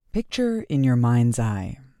Picture in your mind's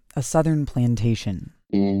eye a southern plantation.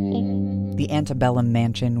 The antebellum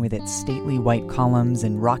mansion with its stately white columns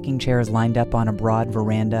and rocking chairs lined up on a broad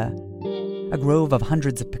veranda. A grove of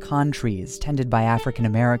hundreds of pecan trees tended by African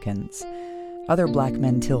Americans. Other black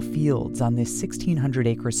men till fields on this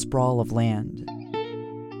 1,600-acre sprawl of land.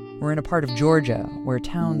 We're in a part of Georgia where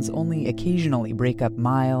towns only occasionally break up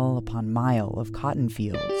mile upon mile of cotton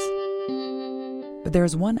fields. But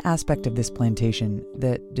there's one aspect of this plantation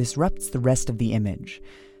that disrupts the rest of the image,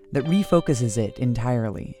 that refocuses it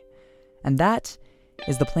entirely. And that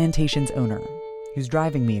is the plantation's owner, who's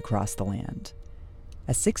driving me across the land.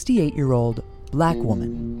 A 68-year-old black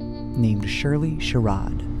woman named Shirley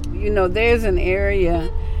Sherrod. You know, there's an area,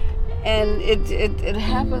 and it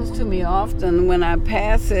happens to me often when I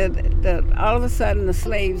pass it, that all of a sudden the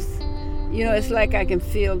slaves, you know, it's like I can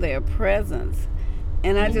feel their presence.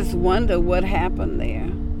 And I just wonder what happened there.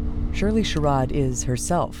 Shirley Sherrod is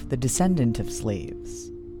herself the descendant of slaves.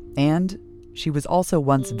 And she was also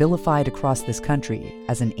once vilified across this country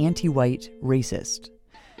as an anti-white racist.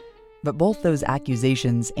 But both those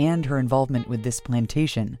accusations and her involvement with this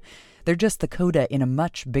plantation, they're just the coda in a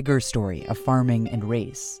much bigger story of farming and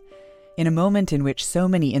race. In a moment in which so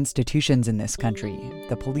many institutions in this country,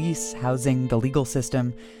 the police, housing, the legal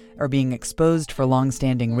system, are being exposed for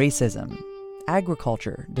long-standing racism,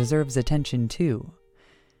 agriculture deserves attention too.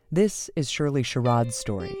 This is Shirley Sherrod's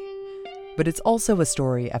story. But it's also a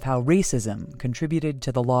story of how racism contributed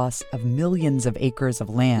to the loss of millions of acres of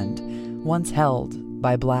land once held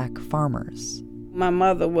by black farmers. My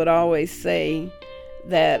mother would always say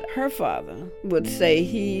that her father would say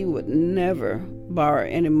he would never borrow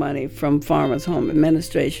any money from Farmers Home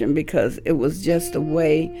Administration because it was just a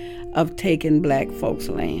way of taking black folks'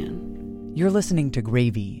 land. You're listening to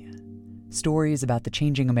Gravy, stories about the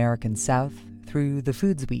changing American South through the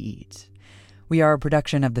foods we eat. We are a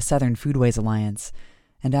production of the Southern Foodways Alliance,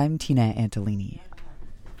 and I'm Tina Antolini.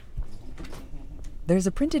 There's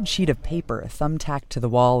a printed sheet of paper thumbtacked to the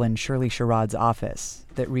wall in Shirley Sherrod's office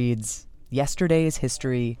that reads, "Yesterday's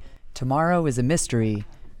history, tomorrow is a mystery,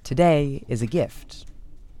 today is a gift."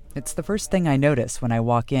 It's the first thing I notice when I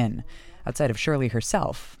walk in, outside of Shirley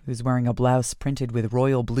herself, who's wearing a blouse printed with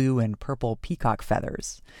royal blue and purple peacock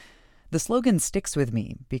feathers. The slogan sticks with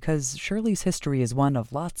me because Shirley's history is one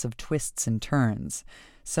of lots of twists and turns,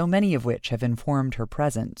 so many of which have informed her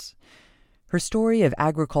present. Her story of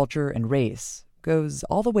agriculture and race goes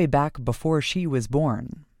all the way back before she was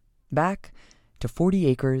born, back to 40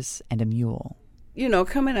 acres and a mule. You know,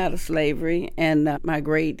 coming out of slavery, and my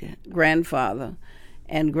great-grandfather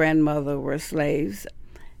and grandmother were slaves,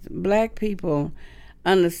 black people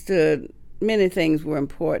understood many things were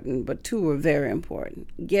important, but two were very important: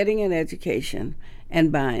 getting an education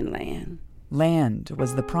and buying land. Land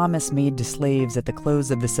was the promise made to slaves at the close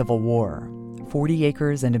of the Civil War, 40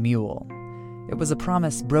 acres and a mule. It was a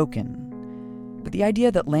promise broken. But the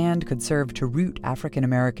idea that land could serve to root African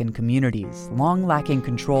American communities, long lacking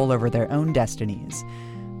control over their own destinies,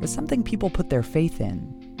 was something people put their faith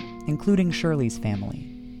in, including Shirley's family.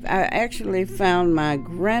 I actually found my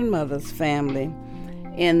grandmother's family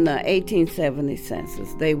in the 1870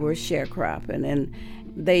 census. They were sharecropping, and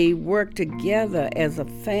they worked together as a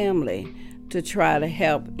family to try to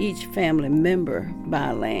help each family member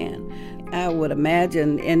buy land. I would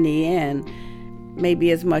imagine in the end,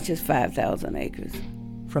 maybe as much as 5,000 acres.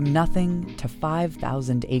 From nothing to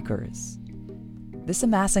 5,000 acres. This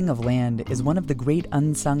amassing of land is one of the great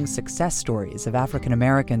unsung success stories of African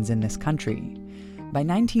Americans in this country. By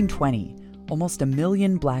 1920, almost 1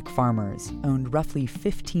 million black farmers owned roughly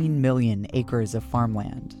 15 million acres of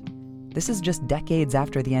farmland. This is just decades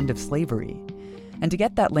after the end of slavery. And to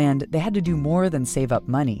get that land, they had to do more than save up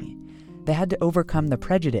money. They had to overcome the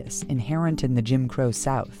prejudice inherent in the Jim Crow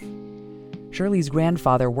South. Shirley's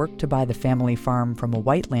grandfather worked to buy the family farm from a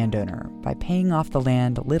white landowner by paying off the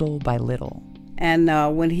land little by little. And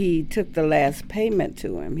when he took the last payment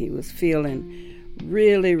to him, he was feeling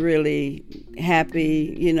really, really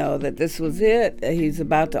happy, you know, that this was it. He's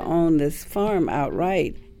about to own this farm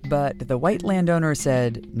outright. But the white landowner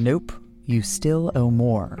said, "Nope, you still owe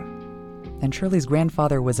more." And Shirley's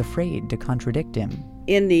grandfather was afraid to contradict him.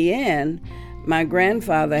 In the end, my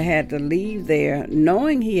grandfather had to leave there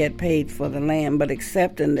knowing he had paid for the land, but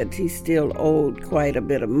accepting that he still owed quite a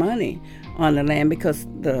bit of money on the land because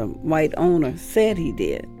the white owner said he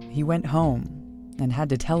did. He went home and had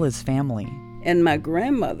to tell his family. And my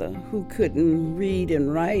grandmother, who couldn't read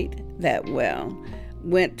and write that well,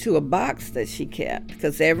 went to a box that she kept,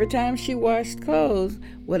 because every time she washed clothes,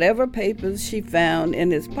 whatever papers she found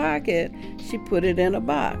in his pocket, she put it in a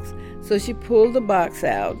box. So she pulled the box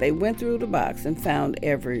out. They went through the box and found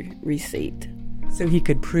every receipt. So he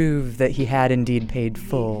could prove that he had indeed paid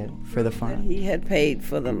full for the farm. He had paid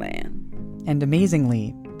for the land. And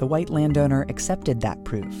amazingly, the white landowner accepted that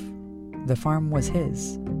proof. The farm was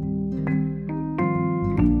his.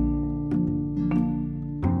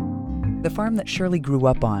 The farm that Shirley grew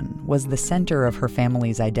up on was the center of her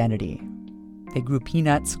family's identity. They grew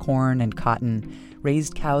peanuts, corn, and cotton,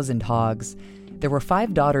 raised cows and hogs. There were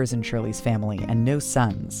 5 daughters in Shirley's family and no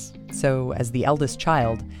sons. So, as the eldest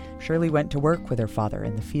child, Shirley went to work with her father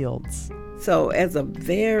in the fields. So, as a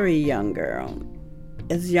very young girl,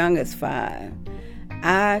 as young as 5,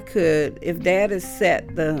 I could, if Dad had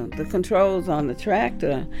set the controls on the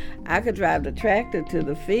tractor, I could drive the tractor to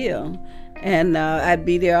the field, and I'd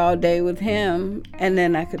be there all day with him, and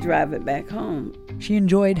then I could drive it back home. She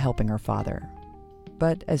enjoyed helping her father.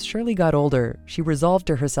 But as Shirley got older, she resolved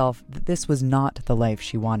to herself that this was not the life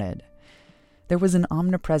she wanted. There was an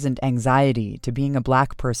omnipresent anxiety to being a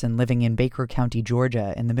black person living in Baker County,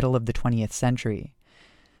 Georgia in the middle of the 20th century.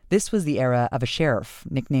 This was the era of a sheriff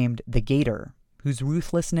nicknamed the Gator, whose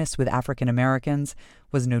ruthlessness with African Americans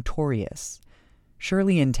was notorious.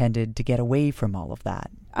 Shirley intended to get away from all of that.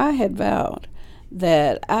 I had vowed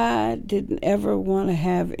that I didn't ever want to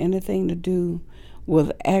have anything to do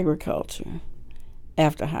with agriculture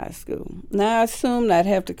after high school. Now, I assumed I'd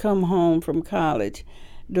have to come home from college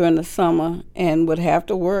during the summer and would have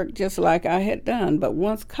to work just like I had done. But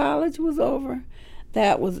once college was over,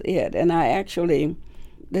 that was it. And I actually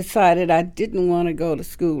decided I didn't want to go to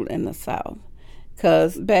school in the South,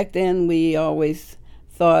 because back then we always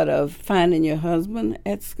thought of finding your husband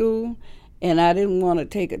at school, and I didn't want to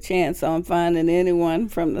take a chance on finding anyone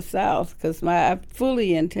from the South, because I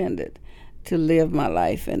fully intended to live my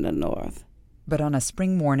life in the North. But on a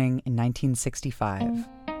spring morning in 1965,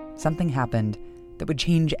 something happened that would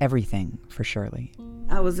change everything for Shirley.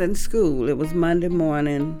 I was in school. It was Monday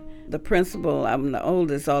morning. The principal, I'm the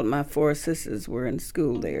oldest, all my 4 sisters were in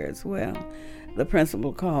school there as well. The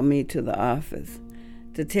principal called me to the office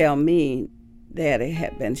to tell me Daddy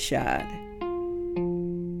had been shot.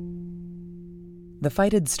 The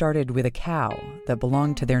fight had started with a cow that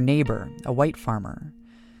belonged to their neighbor, a white farmer.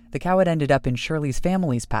 The cow had ended up in Shirley's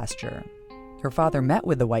family's pasture. Her father met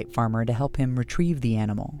with the white farmer to help him retrieve the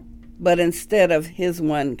animal. But instead of his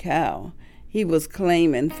one cow, he was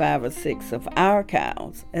claiming 5 or 6 of our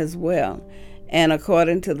cows as well. And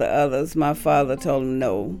according to the others, my father told him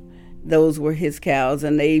no, those were his cows,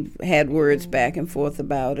 and they had words back and forth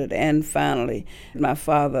about it. And finally, my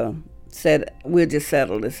father said, we'll just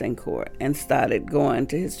settle this in court, and started going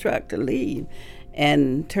to his truck to leave,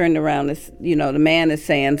 and turned around, the man is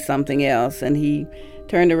saying something else, and he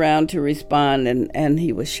turned around to respond, and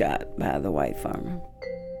he was shot by the white farmer.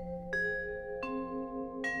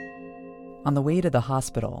 On the way to the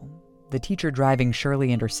hospital, the teacher driving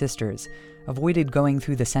Shirley and her sisters avoided going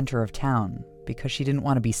through the center of town because she didn't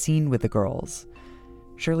want to be seen with the girls.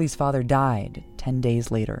 Shirley's father died 10 days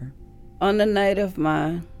later. On the night of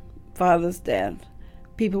my father's death,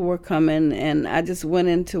 people were coming, and I just went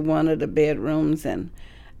into one of the bedrooms, and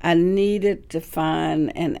I needed to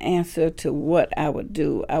find an answer to what I would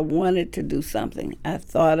do. I wanted to do something. I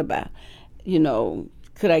thought about,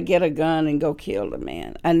 could I get a gun and go kill the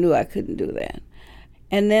man? I knew I couldn't do that.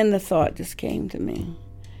 And then the thought just came to me.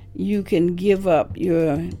 You can give up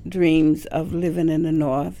your dreams of living in the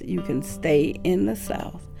North. You can stay in the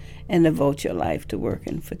South and devote your life to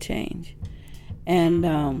working for change. And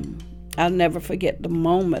I'll never forget the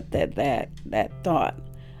moment that thought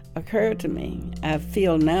occurred to me. I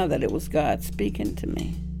feel now that it was God speaking to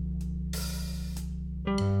me.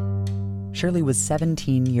 Shirley was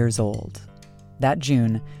 17 years old. That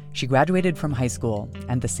June, she graduated from high school,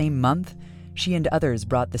 and the same month, she and others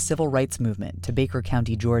brought the civil rights movement to Baker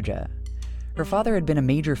County, Georgia. Her father had been a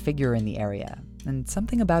major figure in the area, and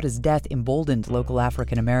something about his death emboldened local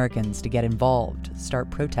African Americans to get involved, start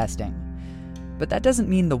protesting. But that doesn't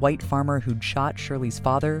mean the white farmer who'd shot Shirley's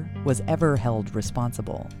father was ever held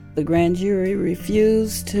responsible. The grand jury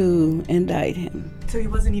refused to indict him. So he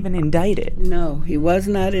wasn't even indicted? No, he was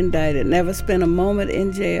not indicted, never spent a moment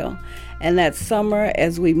in jail. And that summer,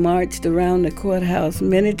 as we marched around the courthouse,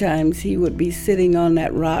 many times he would be sitting on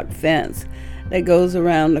that rock fence that goes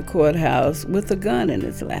around the courthouse with a gun in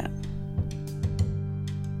his lap.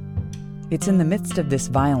 It's in the midst of this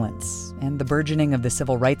violence and the burgeoning of the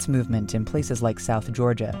civil rights movement in places like South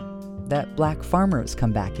Georgia that black farmers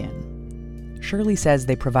come back in. Shirley says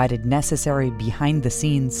they provided necessary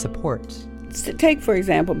behind-the-scenes support, Take, for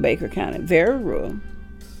example, Baker County, very rural.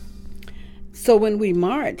 So when we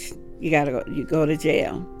march, you go to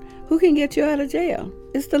jail. Who can get you out of jail?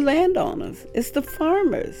 It's the landowners. It's the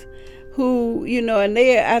farmers who, and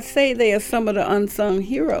I'd say they are some of the unsung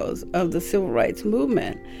heroes of the civil rights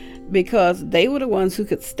movement, because they were the ones who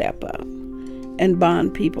could step up and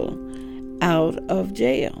bond people out of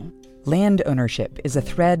jail. Land ownership is a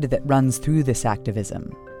thread that runs through this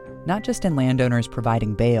activism, not just in landowners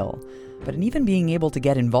providing bail, but in even being able to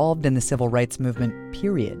get involved in the civil rights movement,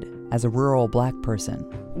 period, as a rural Black person.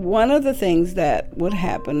 One of the things that would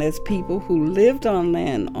happen is people who lived on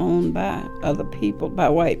land owned by other people, by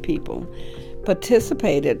white people,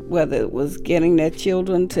 participated, whether it was getting their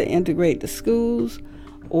children to integrate to schools,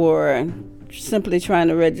 or simply trying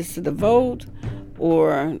to register to vote,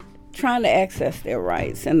 or trying to access their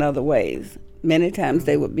rights in other ways. Many times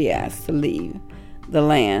they would be asked to leave the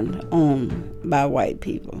land owned by white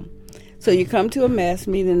people. So you come to a mass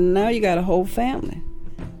meeting, and now you got a whole family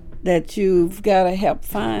that you've got to help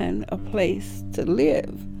find a place to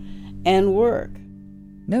live and work.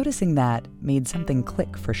 Noticing that made something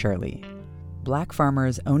click for Shirley. Black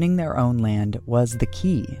farmers owning their own land was the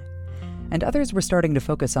key. And others were starting to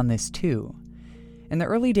focus on this too. In the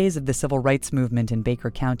early days of the civil rights movement in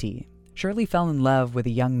Baker County, Shirley fell in love with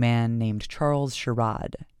a young man named Charles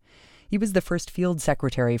Sherrod. He was the first field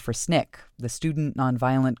secretary for SNCC, the Student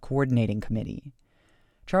Nonviolent Coordinating Committee.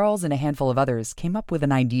 Charles and a handful of others came up with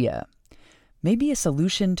an idea. Maybe a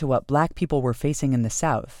solution to what Black people were facing in the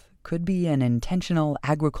South could be an intentional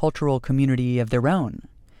agricultural community of their own.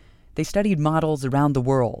 They studied models around the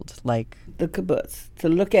world, like the kibbutz, to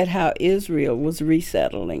look at how Israel was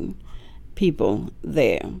resettling people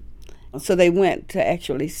there. So they went to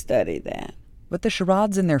actually study that. What the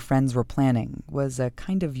Sherrods and their friends were planning was a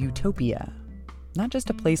kind of utopia. Not just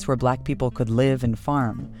a place where Black people could live and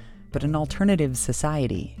farm, but an alternative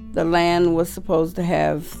society. The land was supposed to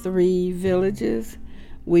have 3 villages.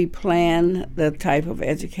 We planned the type of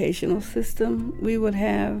educational system we would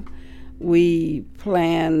have. We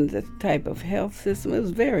planned the type of health system. It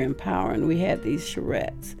was very empowering. We had these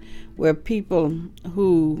charrettes where people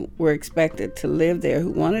who were expected to live there,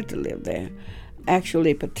 who wanted to live there,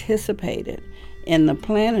 actually participated in the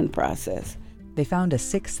planning process. They found a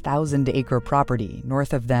 6,000-acre property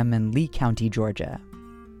north of them in Lee County, Georgia.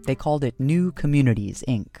 They called it New Communities,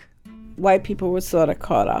 Inc. White people were sort of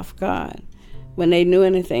caught off guard. When they knew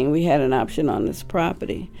anything, we had an option on this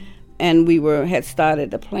property, and we had started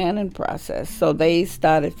the planning process, so they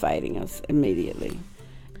started fighting us immediately.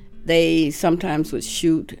 They sometimes would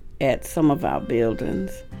shoot at some of our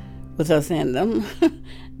buildings with us in them.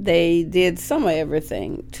 They did some of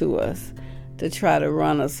everything to us to try to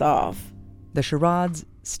run us off. The Sherrods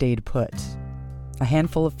stayed put. A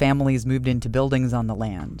handful of families moved into buildings on the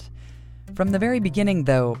land. From the very beginning,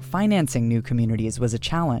 though, financing new communities was a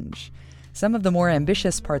challenge. Some of the more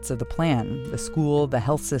ambitious parts of the plan, the school, the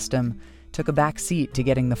health system, took a back seat to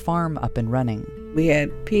getting the farm up and running. We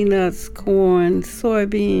had peanuts, corn,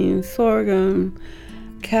 soybeans, sorghum,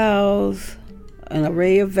 cows, an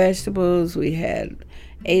array of vegetables. We had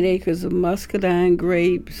 8 acres of muscadine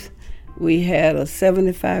grapes. We had a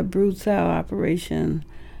 75 brood sow operation.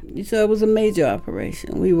 So it was a major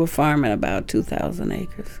operation. We were farming about 2,000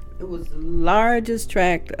 acres. It was the largest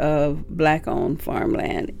tract of Black-owned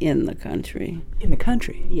farmland in the country. In the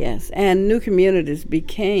country? Yes, and New Communities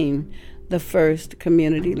became the first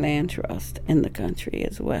community land trust in the country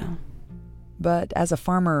as well. But as a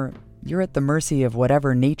farmer, you're at the mercy of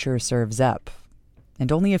whatever nature serves up.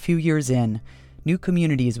 And only a few years in, New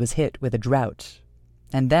Communities was hit with a drought.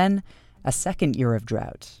 And then, a second year of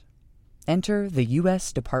drought. Enter the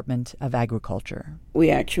U.S. Department of Agriculture.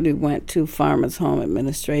 We actually went to Farmers Home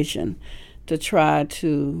Administration to try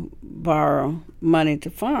to borrow money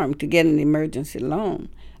to farm, to get an emergency loan,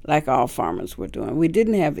 like all farmers were doing. We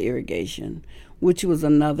didn't have irrigation, which was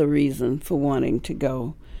another reason for wanting to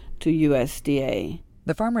go to USDA.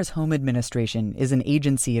 The Farmers Home Administration is an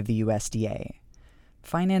agency of the USDA.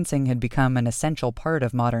 Financing had become an essential part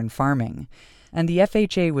of modern farming, and the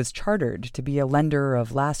FHA was chartered to be a lender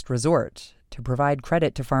of last resort, to provide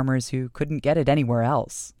credit to farmers who couldn't get it anywhere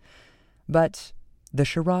else. But the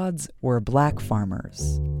Sherrods were Black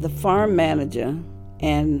farmers. The farm manager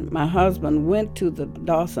and my husband went to the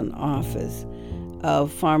Dawson office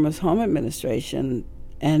of Farmers Home Administration,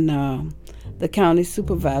 and the county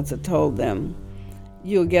supervisor told them,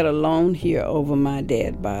 "You'll get a loan here over my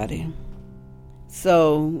dead body."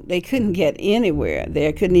 So they couldn't get anywhere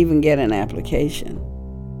there, couldn't even get an application.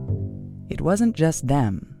 It wasn't just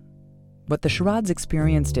them. What the Sherrods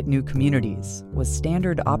experienced at New Communities was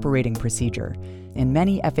standard operating procedure in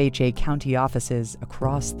many FHA county offices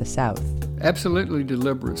across the South. Absolutely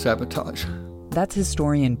deliberate sabotage. That's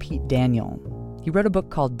historian Pete Daniel. He wrote a book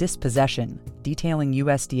called Dispossession, detailing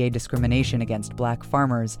USDA discrimination against black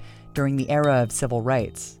farmers during the era of civil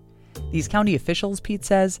rights. These county officials, Pete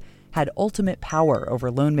says, had ultimate power over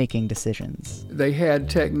loan-making decisions. They had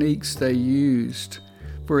techniques they used.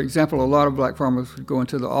 For example, a lot of black farmers would go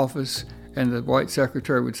into the office and the white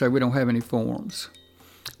secretary would say, "We don't have any forms."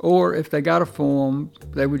 Or if they got a form,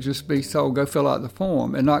 they would just be told, "Go fill out the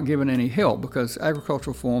form," and not given any help because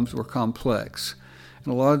agricultural forms were complex.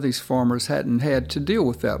 And a lot of these farmers hadn't had to deal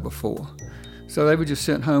with that before. So they were just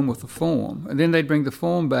sent home with the form. And then they'd bring the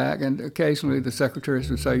form back, and occasionally the secretaries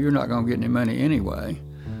would say, "You're not going to get any money anyway."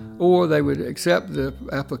 Or they would accept the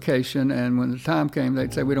application, and when the time came,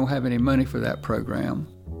 they'd say, "We don't have any money for that program."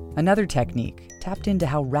 Another technique tapped into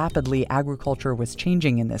how rapidly agriculture was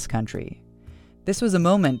changing in this country. This was a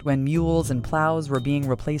moment when mules and plows were being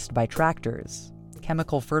replaced by tractors.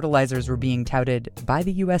 Chemical fertilizers were being touted by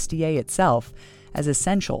the USDA itself as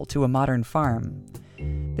essential to a modern farm.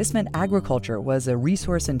 This meant agriculture was a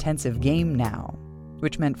resource-intensive game now,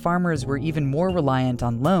 which meant farmers were even more reliant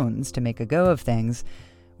on loans to make a go of things,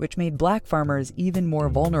 which made black farmers even more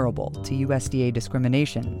vulnerable to USDA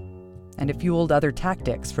discrimination. And it fueled other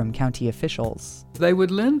tactics from county officials. They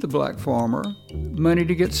would lend the black farmer money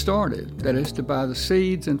to get started, that is, to buy the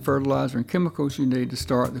seeds and fertilizer and chemicals you need to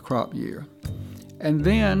start the crop year. And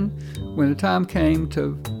then, when the time came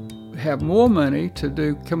to have more money to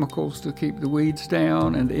do chemicals to keep the weeds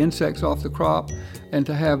down and the insects off the crop, and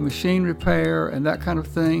to have machine repair and that kind of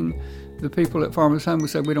thing, the people at Farmers Home would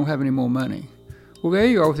say, "We don't have any more money." Well, there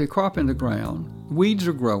you are with your crop in the ground. Weeds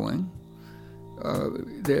are growing.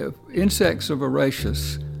 The insects are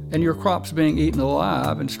voracious, and your crop's being eaten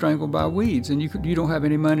alive and strangled by weeds, and you don't have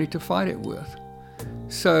any money to fight it with.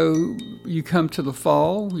 So you come to the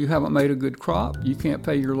fall, you haven't made a good crop, you can't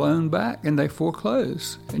pay your loan back, and they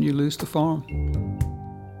foreclose, and you lose the farm.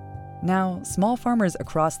 Now, small farmers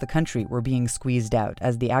across the country were being squeezed out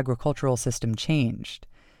as the agricultural system changed.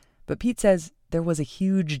 But Pete says there was a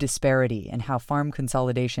huge disparity in how farm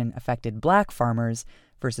consolidation affected black farmers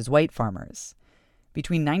versus white farmers.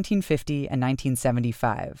 Between 1950 and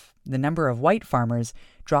 1975, the number of white farmers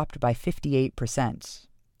dropped by 58%.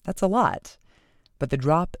 That's a lot. But the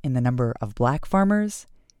drop in the number of black farmers,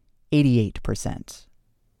 88%.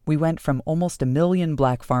 We went from almost 1 million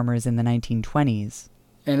black farmers in the 1920s.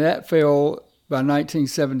 And that fell by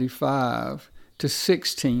 1975 to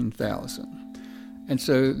 16,000. And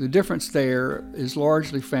so the difference there is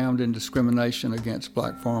largely found in discrimination against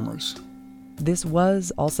black farmers. This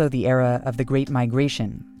was also the era of the Great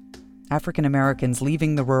Migration, African Americans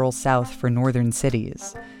leaving the rural South for northern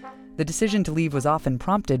cities. The decision to leave was often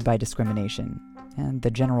prompted by discrimination and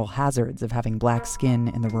the general hazards of having black skin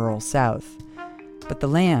in the rural South. But the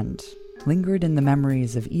land lingered in the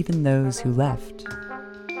memories of even those who left.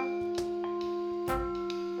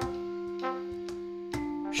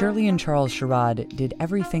 Shirley and Charles Sherrod did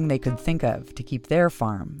everything they could think of to keep their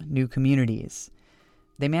farm, New Communities.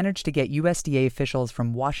 They managed to get USDA officials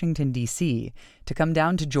from Washington, D.C. to come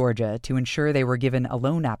down to Georgia to ensure they were given a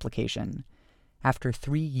loan application. After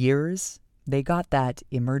 3 years, they got that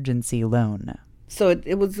emergency loan. So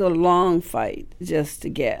it was a long fight just to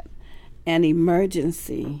get an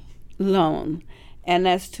emergency loan. And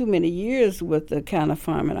that's too many years with the kind of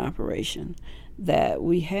farming operation that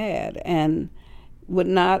we had, and would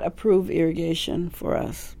not approve irrigation for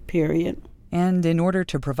us, period. And in order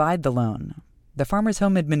to provide the loan, the Farmers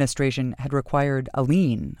Home Administration had required a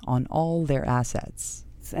lien on all their assets.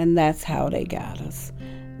 And that's how they got us.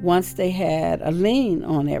 Once they had a lien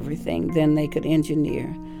on everything, then they could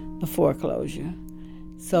engineer the foreclosure.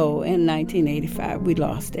 So in 1985, we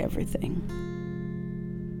lost everything.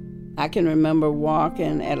 I can remember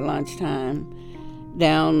walking at lunchtime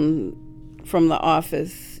down from the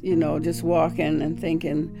office, just walking and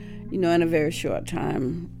thinking, in a very short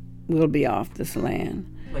time, we'll be off this land.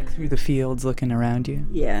 Like through the fields looking around you?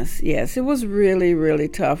 Yes. It was really, really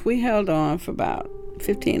tough. We held on for about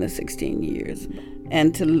 15 or 16 years.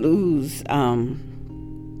 And to lose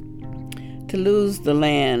the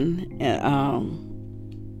land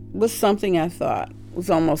was something I thought was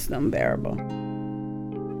almost unbearable.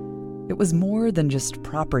 It was more than just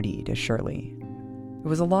property to Shirley. It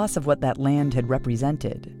was a loss of what that land had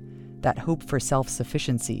represented, that hope for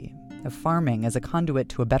self-sufficiency, of farming as a conduit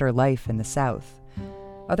to a better life in the South.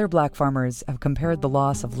 Other black farmers have compared the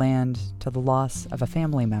loss of land to the loss of a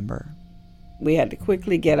family member. We had to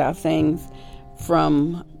quickly get our things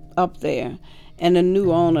from up there And the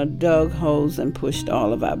new owner dug holes and pushed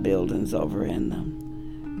all of our buildings over in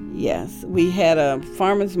them. Yes, we had a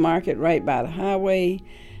farmer's market right by the highway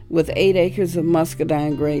with 8 acres of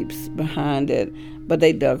muscadine grapes behind it, but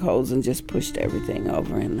they dug holes and just pushed everything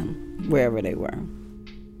over in them, wherever they were.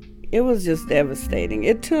 It was just devastating.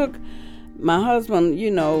 It took my husband,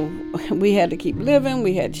 we had to keep living,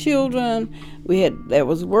 we had children, there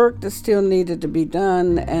was work that still needed to be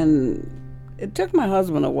done, and it took my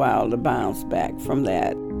husband a while to bounce back from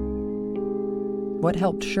that. What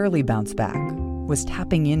helped Shirley bounce back was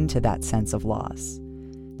tapping into that sense of loss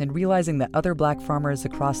and realizing that other Black farmers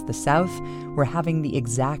across the South were having the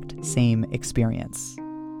exact same experience.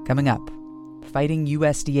 Coming up, fighting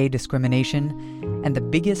USDA discrimination and the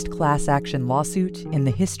biggest class action lawsuit in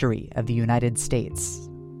the history of the United States.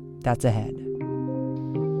 That's ahead.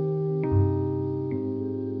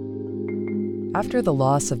 After the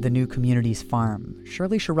loss of the new community's farm,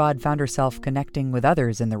 Shirley Sherrod found herself connecting with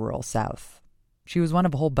others in the rural South. She was one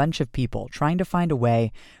of a whole bunch of people trying to find a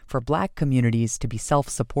way for Black communities to be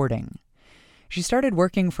self-supporting. She started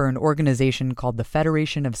working for an organization called the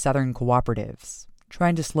Federation of Southern Cooperatives,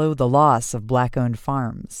 trying to slow the loss of Black-owned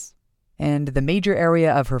farms. And the major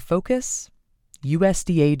area of her focus?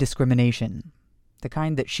 USDA discrimination, the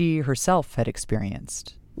kind that she herself had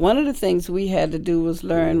experienced. One of the things we had to do was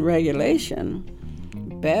learn regulation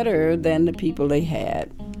better than the people they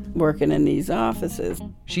had working in these offices.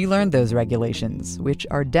 She learned those regulations, which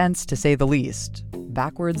are dense to say the least,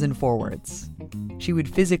 backwards and forwards. She would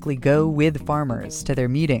physically go with farmers to their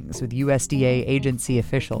meetings with USDA agency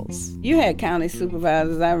officials. You had county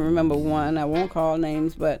supervisors. I remember one, I won't call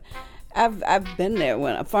names, but I've been there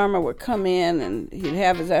when a farmer would come in and he'd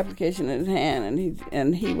have his application in his hand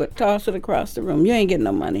and he would toss it across the room. You ain't getting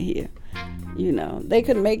no money here. They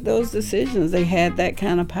could make those decisions. They had that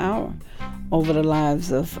kind of power over the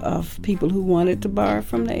lives of people who wanted to borrow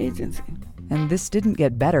from the agency. And this didn't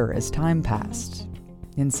get better as time passed.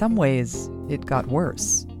 In some ways, it got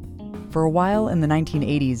worse. For a while in the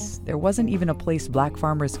 1980s, there wasn't even a place Black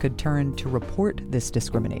farmers could turn to report this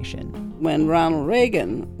discrimination. When Ronald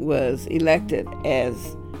Reagan was elected as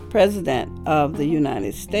president of the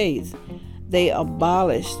United States, they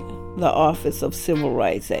abolished the Office of Civil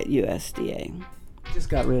Rights at USDA. Just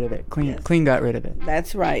got rid of it. Clean got rid of it.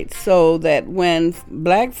 That's right. So that when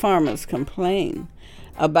Black farmers complained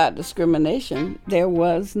about discrimination, there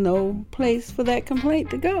was no place for that complaint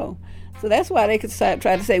to go. So that's why they could try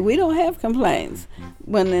to say, we don't have complaints,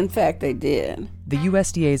 when in fact they did. The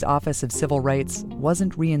USDA's Office of Civil Rights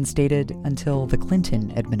wasn't reinstated until the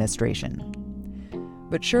Clinton administration.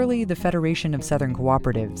 But surely the Federation of Southern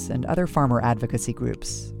Cooperatives and other farmer advocacy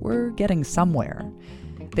groups were getting somewhere.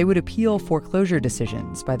 They would appeal foreclosure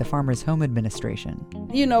decisions by the Farmers Home Administration.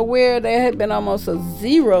 Where there had been almost a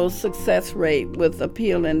 0 success rate with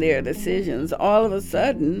appealing their decisions, all of a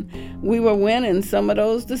sudden we were winning some of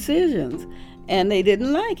those decisions, and they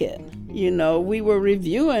didn't like it. We were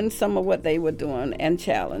reviewing some of what they were doing and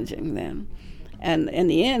challenging them, and in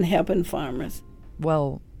the end helping farmers.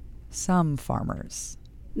 Well, some farmers.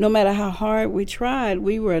 No matter how hard we tried,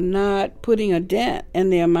 we were not putting a dent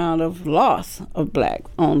in the amount of loss of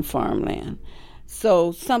Black-owned farmland.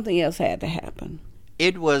 So something else had to happen.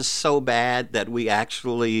 It was so bad that we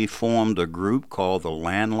actually formed a group called the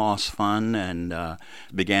Land Loss Fund and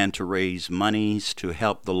began to raise monies to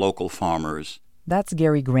help the local farmers. That's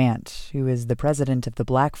Gary Grant, who is the president of the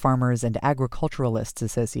Black Farmers and Agriculturalists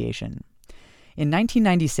Association. In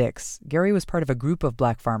 1996, Gary was part of a group of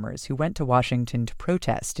Black farmers who went to Washington to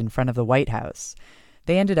protest in front of the White House.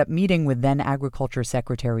 They ended up meeting with then Agriculture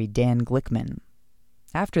Secretary Dan Glickman.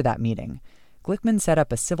 After that meeting, Glickman set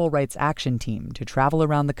up a civil rights action team to travel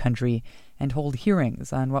around the country and hold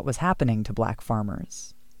hearings on what was happening to Black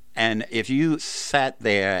farmers. And if you sat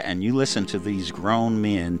there and you listened to these grown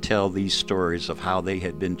men tell these stories of how they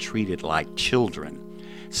had been treated like children,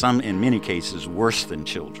 some in many cases worse than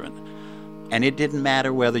children, and it didn't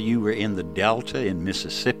matter whether you were in the Delta in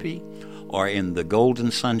Mississippi or in the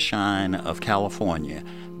golden sunshine of California,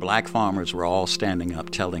 Black farmers were all standing up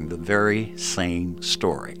telling the very same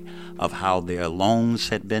story of how their loans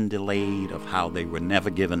had been delayed, of how they were never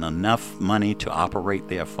given enough money to operate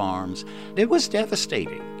their farms. It was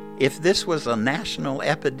devastating. If this was a national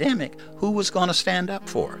epidemic, who was going to stand up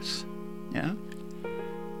for us? Yeah?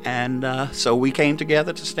 And so we came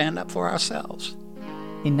together to stand up for ourselves.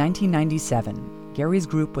 In 1997, Gary's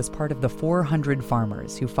group was part of the 400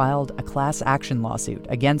 farmers who filed a class action lawsuit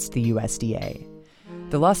against the USDA.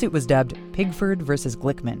 The lawsuit was dubbed Pigford versus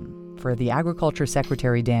Glickman for the Agriculture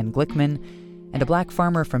Secretary Dan Glickman and a Black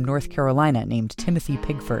farmer from North Carolina named Timothy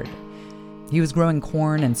Pigford. He was growing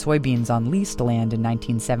corn and soybeans on leased land in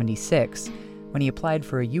 1976 when he applied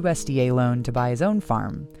for a USDA loan to buy his own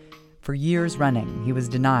farm. For years running, he was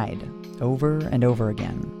denied, over and over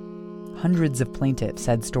again. Hundreds of plaintiffs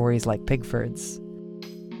had stories like Pigford's.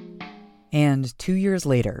 And 2 years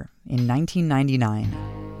later, in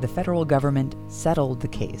 1999, the federal government settled the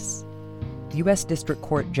case. U.S. District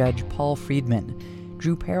Court Judge Paul Friedman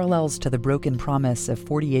drew parallels to the broken promise of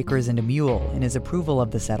 40 acres and a mule in his approval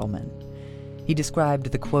of the settlement. He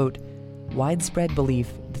described the, quote, widespread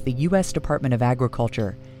belief that the U.S. Department of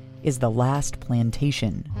Agriculture is the last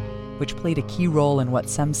plantation, which played a key role in what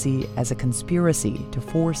some see as a conspiracy to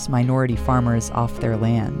force minority farmers off their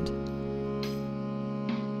land.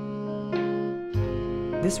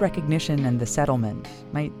 This recognition and the settlement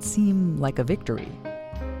might seem like a victory.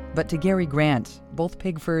 But to Gary Grant, both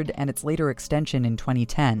Pigford and its later extension in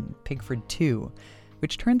 2010, Pigford 2,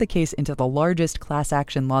 which turned the case into the largest class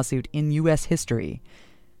action lawsuit in U.S. history,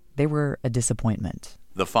 they were a disappointment.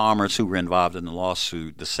 The farmers who were involved in the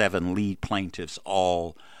lawsuit, the 7 lead plaintiffs,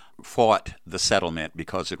 all fought the settlement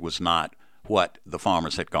because it was not what the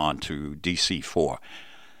farmers had gone to D.C. for.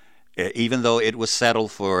 Even though it was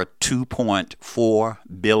settled for $2.4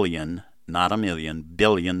 billion, not a million,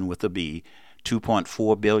 billion with a B,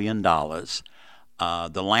 $2.4 billion,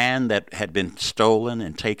 the land that had been stolen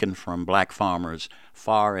and taken from black farmers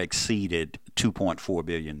far exceeded $2.4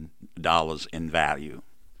 billion in value.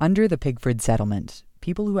 Under the Pigford settlement,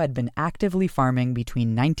 people who had been actively farming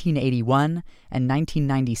between 1981 and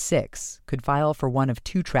 1996 could file for one of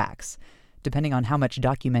 2 tracts, depending on how much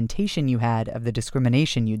documentation you had of the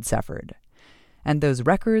discrimination you'd suffered. And those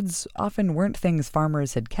records often weren't things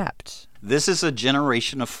farmers had kept. This is a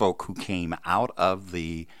generation of folk who came out of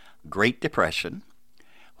the Great Depression,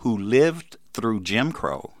 who lived through Jim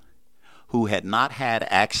Crow, who had not had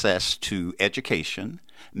access to education.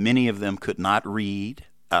 Many of them could not read.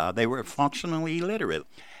 They were functionally illiterate.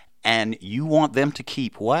 And you want them to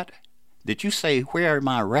keep what? Did you say, where are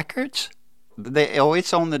my records?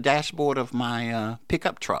 It's on the dashboard of my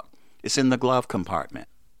pickup truck. It's in the glove compartment.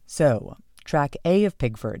 So, Track A of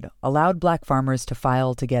Pigford allowed black farmers to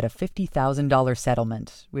file to get a $50,000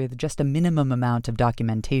 settlement with just a minimum amount of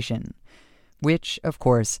documentation, which, of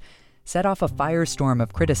course, set off a firestorm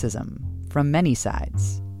of criticism from many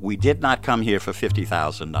sides. We did not come here for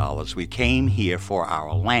 $50,000. We came here for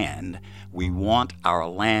our land. We want our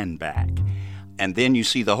land back. And then you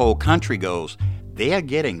see the whole country goes, they're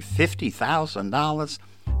getting $50,000.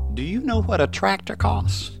 Do you know what a tractor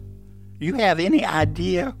costs? Do you have any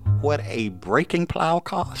idea what a breaking plow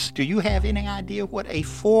costs? Do you have any idea what a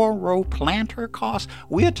 4-row planter costs?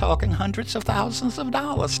 We're talking hundreds of thousands of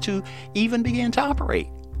dollars to even begin to operate.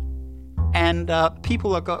 And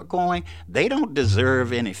people are going, they don't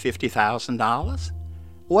deserve any $50,000.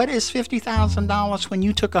 What is $50,000 when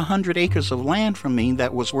you took 100 acres of land from me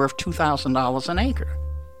that was worth $2,000 an acre?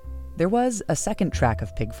 There was a second track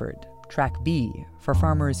of Pigford, Track B, for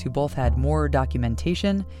farmers who both had more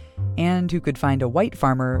documentation and who could find a white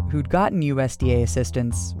farmer who'd gotten USDA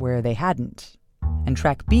assistance where they hadn't. And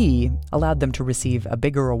Track B allowed them to receive a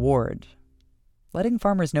bigger award. Letting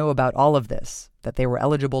farmers know about all of this, that they were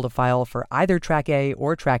eligible to file for either Track A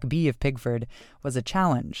or Track B of Pigford, was a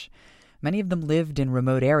challenge. Many of them lived in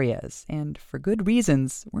remote areas, and for good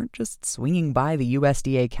reasons, weren't just swinging by the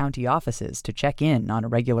USDA county offices to check in on a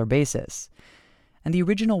regular basis. And the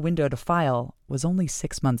original window to file was only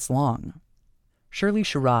 6 months long. Shirley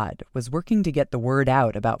Sherrod was working to get the word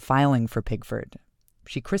out about filing for Pigford.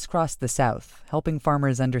 She crisscrossed the South, helping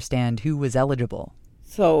farmers understand who was eligible.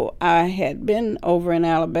 So I had been over in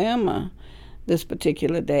Alabama this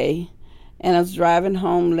particular day, and I was driving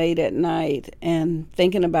home late at night and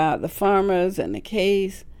thinking about the farmers and the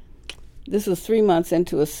case. This was 3 months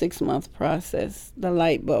into a 6-month process. The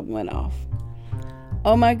light bulb went off.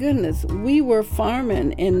 Oh my goodness, we were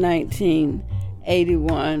farming in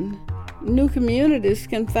 1981. New communities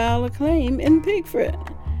can file a claim in Pigford.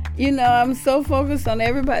 You know, I'm so focused on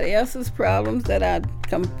everybody else's problems that I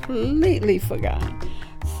completely forgot.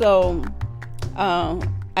 So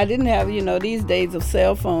I didn't have, these days of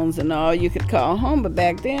cell phones and all, you could call home, but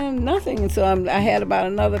back then, nothing. So I had about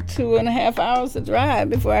another 2.5 hours to drive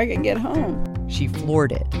before I could get home. She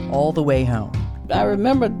floored it all the way home. I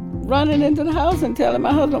remember running into the house and telling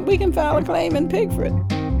my husband, we can file a claim in Pigford.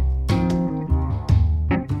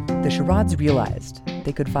 The Sherrods realized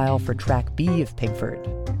they could file for Track B of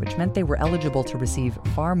Pigford, which meant they were eligible to receive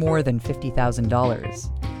far more than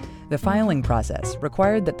 $50,000. The filing process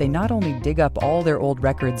required that they not only dig up all their old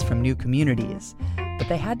records from new communities, but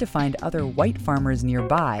they had to find other white farmers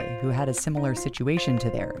nearby who had a similar situation to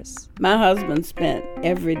theirs. My husband spent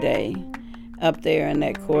every day up there in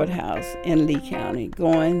that courthouse in Lee County,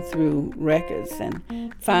 going through records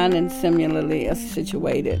and finding similarly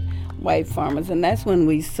situated white farmers. And that's when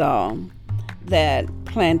we saw that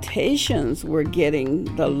plantations were getting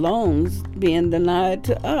the loans being denied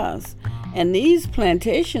to us. And these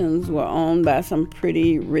plantations were owned by some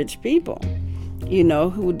pretty rich people, you know,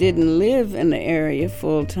 who didn't live in the area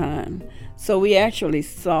full time. So we actually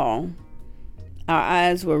saw, our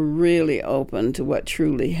eyes were really open to what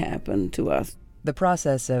truly happened to us. The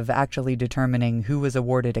process of actually determining who was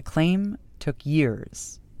awarded a claim took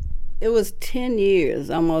years. It was 10 years,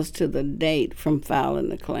 almost to the date, from filing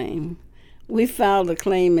the claim. We filed the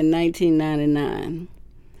claim in 1999.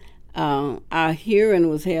 Our hearing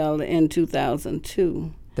was held in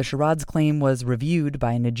 2002. The Sherrod's claim was reviewed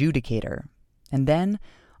by an adjudicator. And then,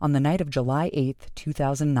 on the night of July 8th,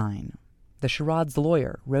 2009, the Sherrod's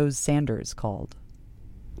lawyer, Rose Sanders, called.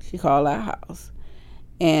 She called our house,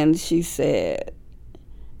 and she said,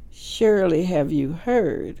 "Shirley, have you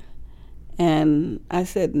heard?" And I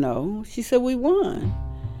said, "No." She said, "We won."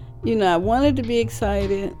 You know, I wanted to be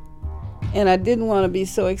excited, and I didn't want to be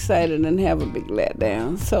so excited and have a big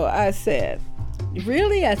letdown. So I said,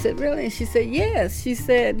 "Really?" I said, "Really?" And she said, "Yes." She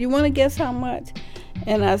said, "You want to guess how much?"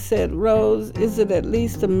 And I said, "Rose, is it at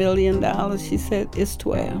least $1 million?" She said, "It's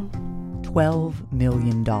 12." $12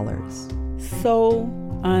 million. So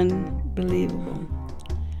unbelievable.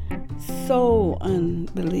 So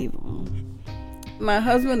unbelievable. My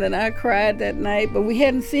husband and I cried that night, but we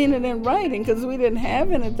hadn't seen it in writing because we didn't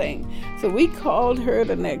have anything. So we called her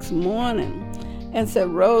the next morning and said,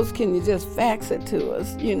 "Rose, can you just fax it to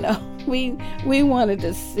us?" You know, we wanted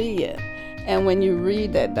to see it. And when you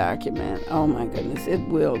read that document, oh my goodness, it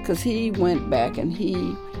will, because he went back and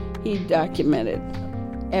he documented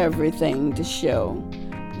everything to show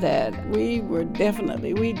that we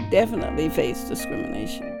definitely faced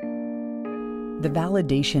discrimination. The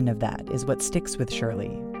validation of that is what sticks with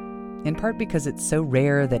Shirley, in part because it's so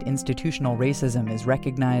rare that institutional racism is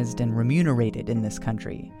recognized and remunerated in this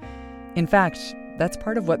country. In fact, that's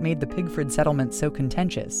part of what made the Pigford settlement so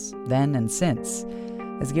contentious, then and since.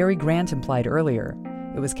 As Gary Grant implied earlier,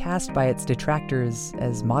 it was cast by its detractors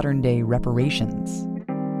as modern-day reparations.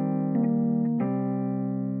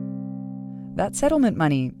 That settlement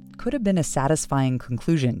money could have been a satisfying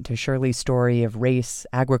conclusion to Shirley's story of race,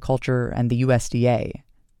 agriculture, and the USDA.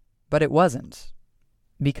 But it wasn't.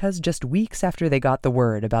 Because just weeks after they got the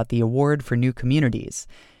word about the award for new communities,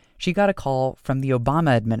 she got a call from the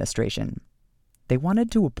Obama administration. They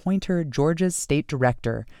wanted to appoint her Georgia's state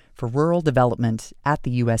director for rural development at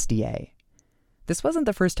the USDA. This wasn't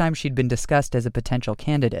the first time she'd been discussed as a potential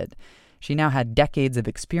candidate. She now had decades of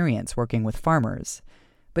experience working with farmers.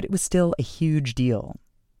 But it was still a huge deal.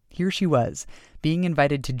 Here she was, being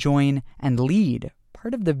invited to join and lead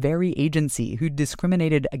part of the very agency who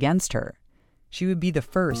discriminated against her. She would be the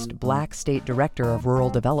first Black state director of rural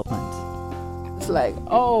development. It's like,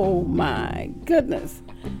 oh my goodness,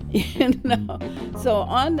 you know. So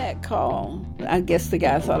on that call, I guess the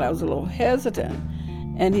guy thought I was a little hesitant.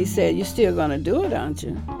 And he said, "You're still going to do it, aren't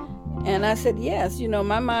you?" And I said, yes. You know,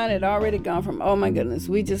 my mind had already gone from, oh my goodness,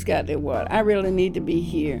 we just got the award. I really need to be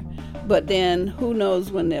here. But then who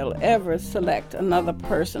knows when they'll ever select another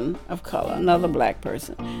person of color, another Black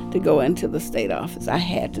person, to go into the state office. I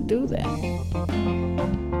had to do that.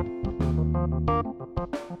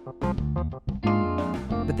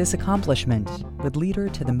 But this accomplishment would lead her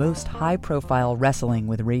to the most high-profile wrestling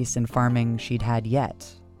with race and farming she'd had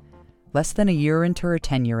yet. Less than a year into her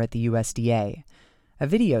tenure at the USDA, a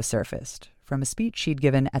video surfaced from a speech she'd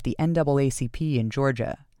given at the NAACP in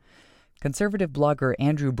Georgia. Conservative blogger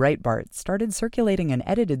Andrew Breitbart started circulating an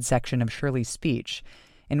edited section of Shirley's speech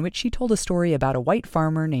in which she told a story about a white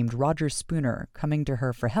farmer named Roger Spooner coming to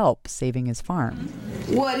her for help saving his farm.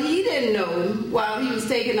 What he didn't know while he was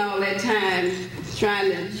taking all that time trying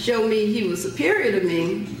to show me he was superior to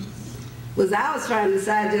me was I was trying to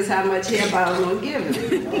decide just how much help I was going to give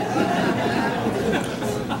him.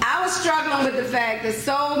 I was struggling with the fact that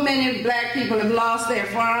so many Black people have lost their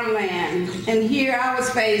farmland, and here I was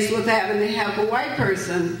faced with having to help a white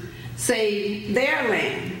person save their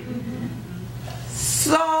land.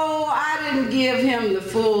 So I didn't give him the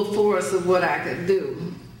full force of what I could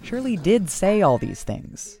do. Shirley did say all these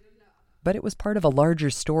things, but it was part of a larger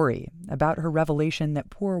story about her revelation that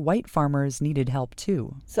poor white farmers needed help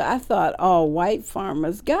too. So I thought all white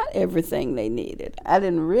farmers got everything they needed. I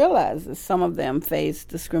didn't realize that some of them faced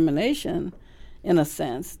discrimination, in a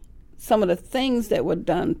sense. Some of the things that were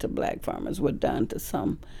done to Black farmers were done to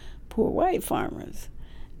some poor white farmers.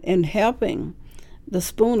 In helping the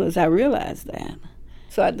Spooners, I realized that.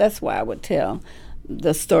 So that's why I would tell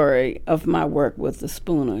the story of my work with the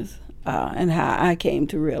Spooners and how I came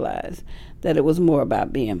to realize that it was more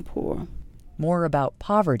about being poor. More about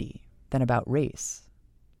poverty than about race.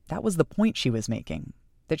 That was the point she was making,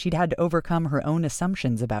 that she'd had to overcome her own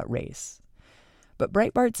assumptions about race. But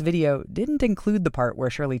Breitbart's video didn't include the part where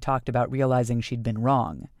Shirley talked about realizing she'd been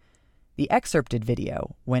wrong. The excerpted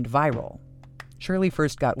video went viral. Shirley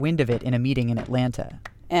first got wind of it in a meeting in Atlanta.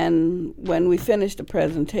 And when we finished the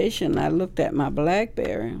presentation, I looked at my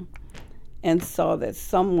BlackBerry and saw that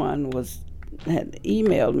someone had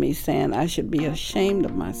emailed me saying I should be ashamed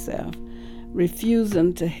of myself,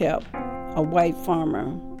 refusing to help a white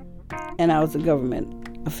farmer, and I was a government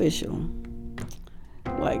official.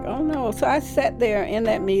 Like, oh no. So I sat there in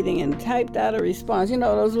that meeting and typed out a response. You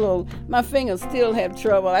know, my fingers still have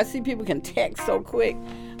trouble. I see people can text so quick.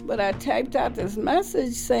 But I typed out this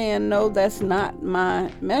message saying, no, that's not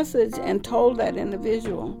my message, and told that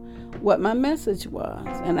individual what my message was.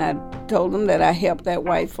 And I told him that I helped that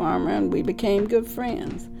white farmer and we became good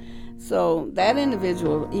friends. So that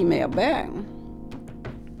individual emailed back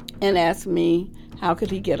and asked me how could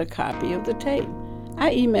he get a copy of the tape.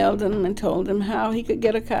 I emailed him and told him how he could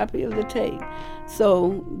get a copy of the tape.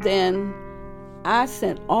 So then I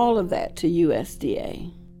sent all of that to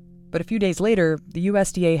USDA. But a few days later, the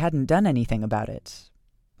USDA hadn't done anything about it.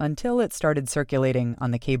 Until it started circulating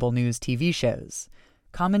on the cable news TV shows.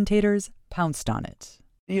 Commentators pounced on it.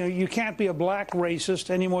 You can't be a black racist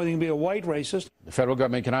any more than you can be a white racist. The federal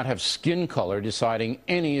government cannot have skin color deciding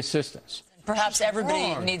any assistance. Perhaps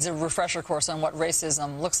everybody needs a refresher course on what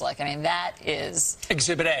racism looks like. I mean, that is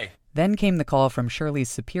Exhibit A. Then came the call from Shirley's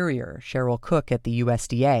superior, Cheryl Cook at the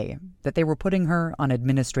USDA, that they were putting her on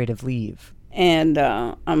administrative leave. And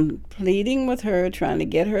I'm pleading with her, trying to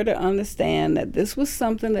get her to understand that this was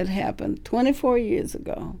something that happened 24 years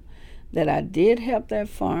ago, that I did help that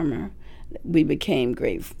farmer. We became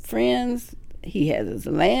great friends. He has his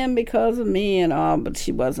land because of me and all, but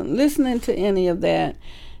she wasn't listening to any of that.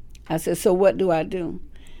 I said, so what do I do?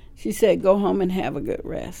 She said, go home and have a good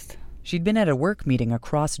rest. She'd been at a work meeting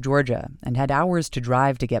across Georgia and had hours to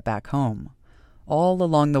drive to get back home. All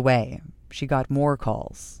along the way, she got more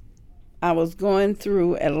calls. I was going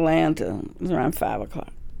through Atlanta. It was around 5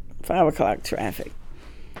 o'clock traffic,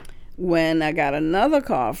 when I got another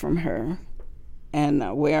call from her.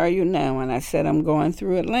 And where are you now? And I said, I'm going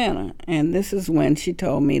through Atlanta. And this is when she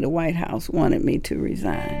told me the White House wanted me to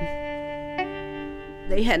resign.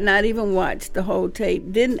 They had not even watched the whole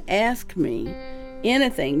tape, didn't ask me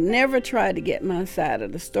anything, never tried to get my side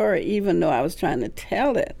of the story, even though I was trying to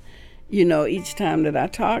tell it, each time that I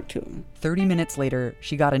talked to them. 30 minutes later,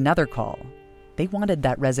 she got another call. They wanted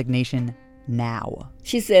that resignation now.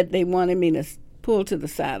 She said they wanted me to pull to the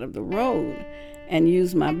side of the road and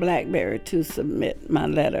use my BlackBerry to submit my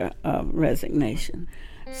letter of resignation.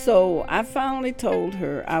 So I finally told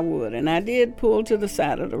her I would, and I did pull to the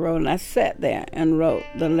side of the road, and I sat there and wrote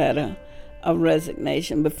the letter of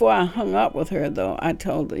resignation. Before I hung up with her, though, I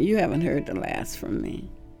told her, you haven't heard the last from me.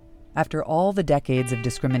 After all the decades of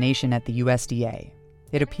discrimination at the USDA,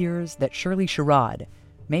 it appears that Shirley Sherrod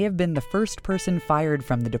may have been the first person fired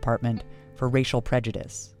from the department for racial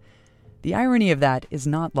prejudice. The irony of that is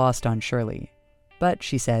not lost on Shirley, but,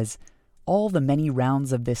 she says, all the many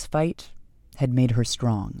rounds of this fight had made her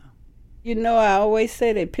strong. I always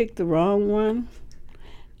say they picked the wrong one,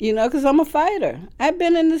 because I'm a fighter. I've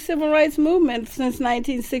been in the civil rights movement since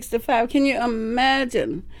 1965. Can you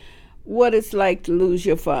imagine what it's like to lose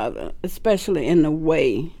your father, especially in the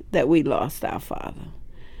way that we lost our father?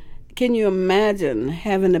 Can you imagine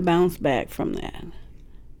having to bounce back from that,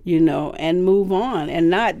 and move on, and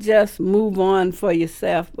not just move on for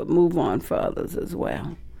yourself, but move on for others as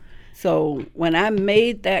well? So when I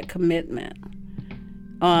made that commitment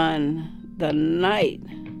on the night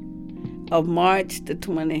of March the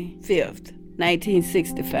 25th,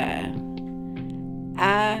 1965,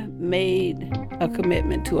 I made a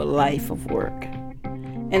commitment to a life of work.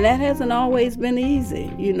 And that hasn't always been easy.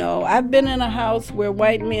 I've been in a house where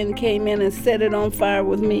white men came in and set it on fire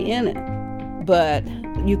with me in it. But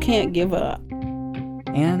you can't give up.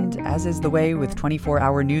 And, as is the way with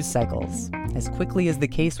 24-hour news cycles, as quickly as the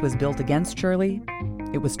case was built against Shirley,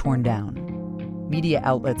 it was torn down. Media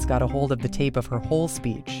outlets got a hold of the tape of her whole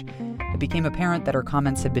speech. It became apparent that her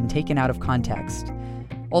comments had been taken out of context.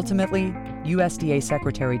 Ultimately, USDA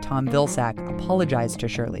Secretary Tom Vilsack apologized to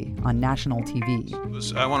Shirley on national TV.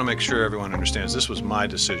 I want to make sure everyone understands this was my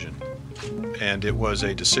decision, and it was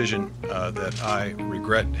a decision that I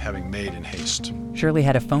regret having made in haste. Shirley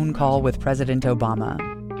had a phone call with President Obama.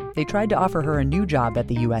 They tried to offer her a new job at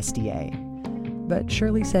the USDA, but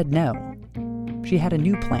Shirley said no. She had a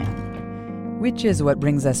new plan. Which is what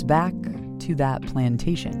brings us back to that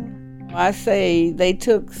plantation. I say they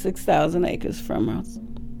took 6,000 acres from us,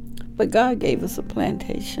 but God gave us a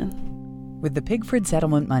plantation. With the Pigford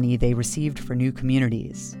settlement money they received for new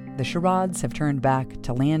communities, the Sherrods have turned back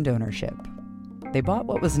to land ownership. They bought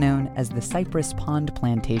what was known as the Cypress Pond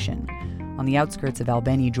Plantation on the outskirts of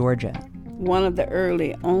Albany, Georgia. One of the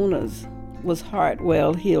early owners was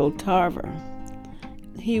Hartwell Hill Tarver.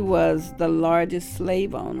 He was the largest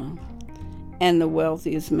slave owner and the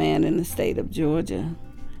wealthiest man in the state of Georgia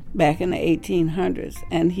back in the 1800s,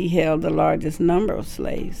 and he held the largest number of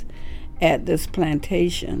slaves at this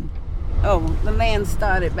plantation. Oh, the land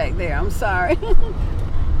started back there, I'm sorry.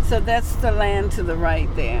 So that's the land to the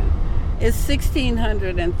right there. It's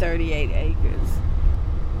 1,638 acres.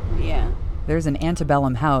 Yeah. There's an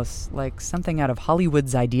antebellum house, like something out of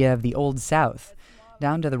Hollywood's idea of the Old South,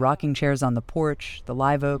 down to the rocking chairs on the porch, the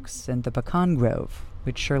live oaks, and the pecan grove,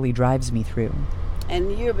 which Shirley drives me through. And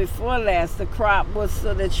the year before last, the crop was,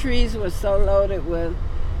 so the trees were so loaded with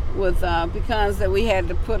pecans that we had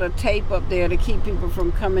to put a tape up there to keep people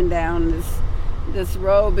from coming down this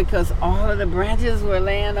road, because all of the branches were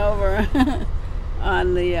laying over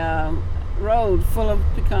on the road full of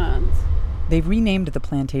pecans. They've renamed the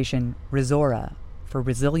plantation Resora for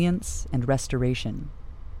resilience and restoration.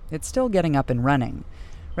 It's still getting up and running.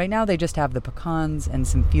 Right now they just have the pecans and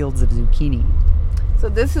some fields of zucchini. So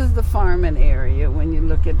this is the farming area when you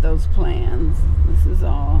look at those plans. This is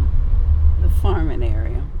all the farming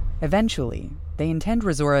area. Eventually, they intend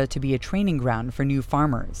Resora to be a training ground for new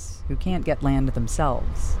farmers who can't get land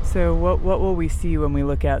themselves. So what will we see when we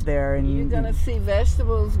look out there? And you're going to see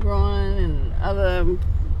vegetables growing and other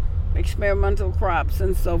experimental crops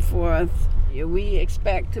and so forth. We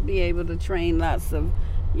expect to be able to train lots of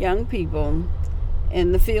young people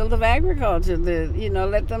in the field of agriculture,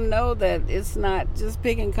 let them know that it's not just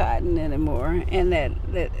picking cotton anymore, and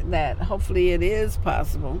that hopefully it is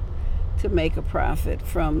possible to make a profit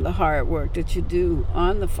from the hard work that you do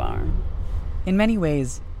on the farm. In many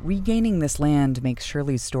ways, regaining this land makes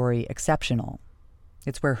Shirley's story exceptional.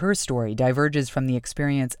 It's where her story diverges from the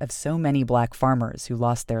experience of so many black farmers who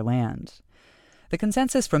lost their land. The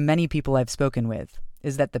consensus from many people I've spoken with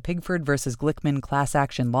is that the Pigford versus Glickman class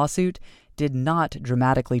action lawsuit did not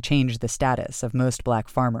dramatically change the status of most black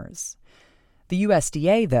farmers. The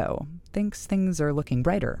USDA, though, thinks things are looking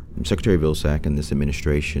brighter. Secretary Vilsack and this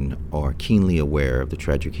administration are keenly aware of the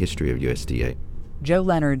tragic history of USDA. Joe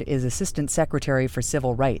Leonard is Assistant Secretary for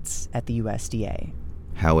Civil Rights at the USDA.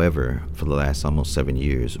 However, for the last almost 7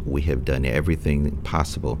 years, we have done everything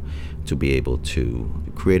possible to be able to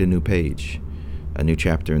create a new page, a new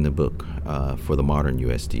chapter in the book for the modern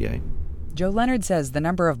USDA. Joe Leonard says the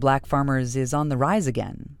number of black farmers is on the rise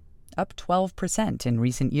again, up 12% in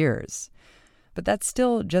recent years. But that's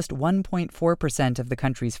still just 1.4% of the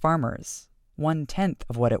country's farmers, 1/10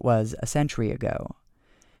 of what it was a century ago.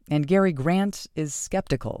 And Gary Grant is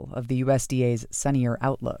skeptical of the USDA's sunnier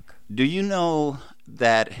outlook. Do you know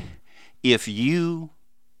that if you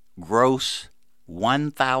gross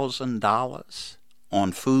 $1,000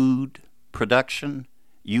 on food production,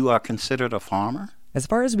 you are considered a farmer? As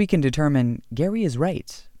far as we can determine, Gary is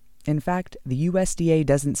right. In fact, the USDA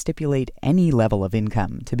doesn't stipulate any level of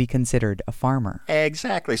income to be considered a farmer.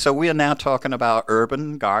 Exactly. So we are now talking about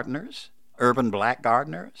urban gardeners, urban black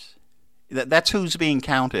gardeners. That's who's being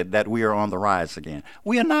counted, that we are on the rise again.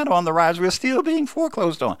 We are not on the rise. We're still being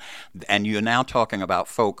foreclosed on. And you're now talking about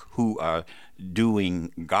folk who are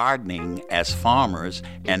doing gardening as farmers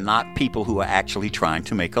and not people who are actually trying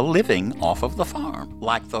to make a living off of the farm,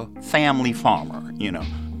 like the family farmer,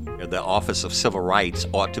 The Office of Civil Rights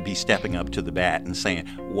ought to be stepping up to the bat and saying,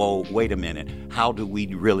 whoa, wait a minute, how do we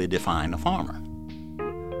really define a farmer?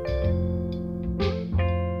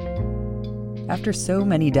 After so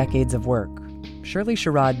many decades of work, Shirley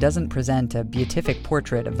Sherrod doesn't present a beatific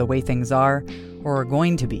portrait of the way things are or are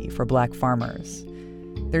going to be for black farmers.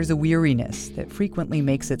 There's a weariness that frequently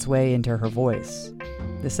makes its way into her voice.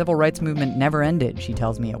 The civil rights movement never ended, she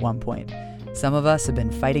tells me at one point. Some of us have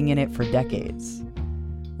been fighting in it for decades.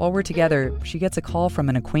 While we're together, she gets a call from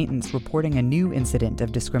an acquaintance reporting a new incident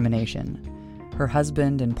of discrimination. Her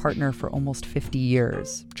husband and partner for almost 50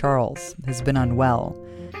 years, Charles, has been unwell.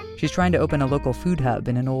 She's trying to open a local food hub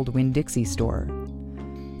in an old Winn-Dixie store.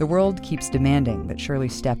 The world keeps demanding that Shirley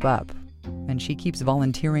step up, and she keeps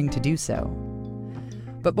volunteering to do so.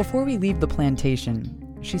 But before we leave the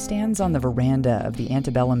plantation, she stands on the veranda of the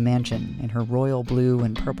antebellum mansion in her royal blue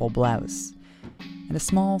and purple blouse, and a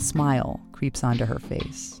small smile creeps onto her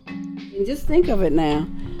face. And just think of it now.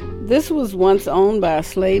 This was once owned by a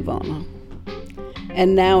slave owner,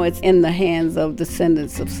 and now it's in the hands of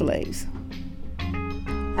descendants of slaves.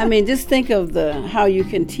 I mean, just think of how you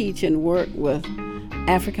can teach and work with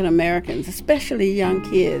African Americans, especially young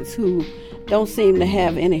kids who don't seem to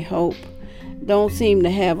have any hope, don't seem to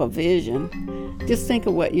have a vision. Just think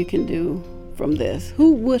of what you can do from this.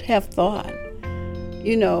 Who would have thought?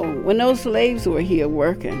 You know, when those slaves were here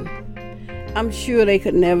working, I'm sure they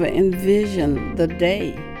could never envision the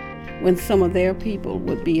day when some of their people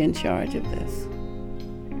would be in charge of this.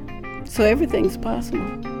 So everything's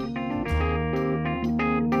possible.